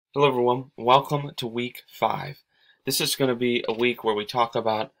Hello everyone, welcome to week 5. This is going to be a week where we talk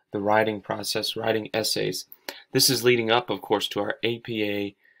about the writing process, writing essays. This is leading up, of course, to our APA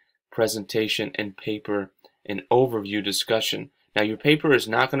presentation and paper and overview discussion. Now your paper is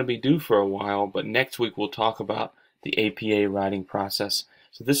not going to be due for a while, but next week we'll talk about the APA writing process.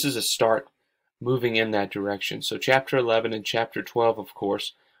 So this is a start moving in that direction. So chapter 11 and chapter 12, of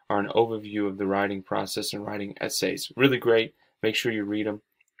course, are an overview of the writing process and writing essays. Really great. Make sure you read them.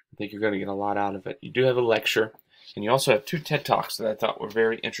 I think you're going to get a lot out of it. You do have a lecture, and you also have 2 TED Talks that I thought were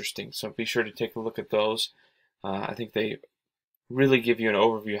very interesting, so be sure to take a look at those. I think they really give you an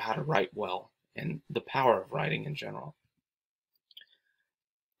overview of how to write well and the power of writing in general.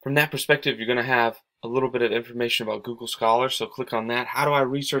 From that perspective, you're going to have a little bit of information about Google Scholar, so click on that. How do I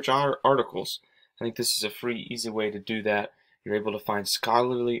research articles? I think this is a free, easy way to do that. You're able to find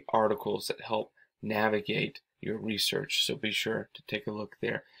scholarly articles that help navigate your research, so be sure to take a look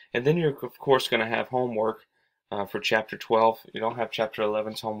there. And then you're, of course, going to have homework for Chapter 12. You don't have Chapter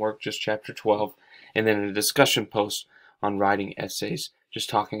 11's homework, just Chapter 12. And then a discussion post on writing essays, just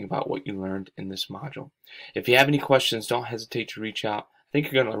talking about what you learned in this module. If you have any questions, don't hesitate to reach out. I think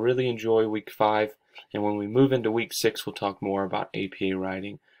you're going to really enjoy week 5. And when we move into week 6, we'll talk more about APA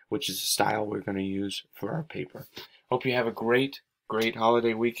writing, which is the style we're going to use for our paper. Hope you have a great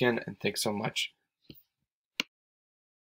holiday weekend, and thanks so much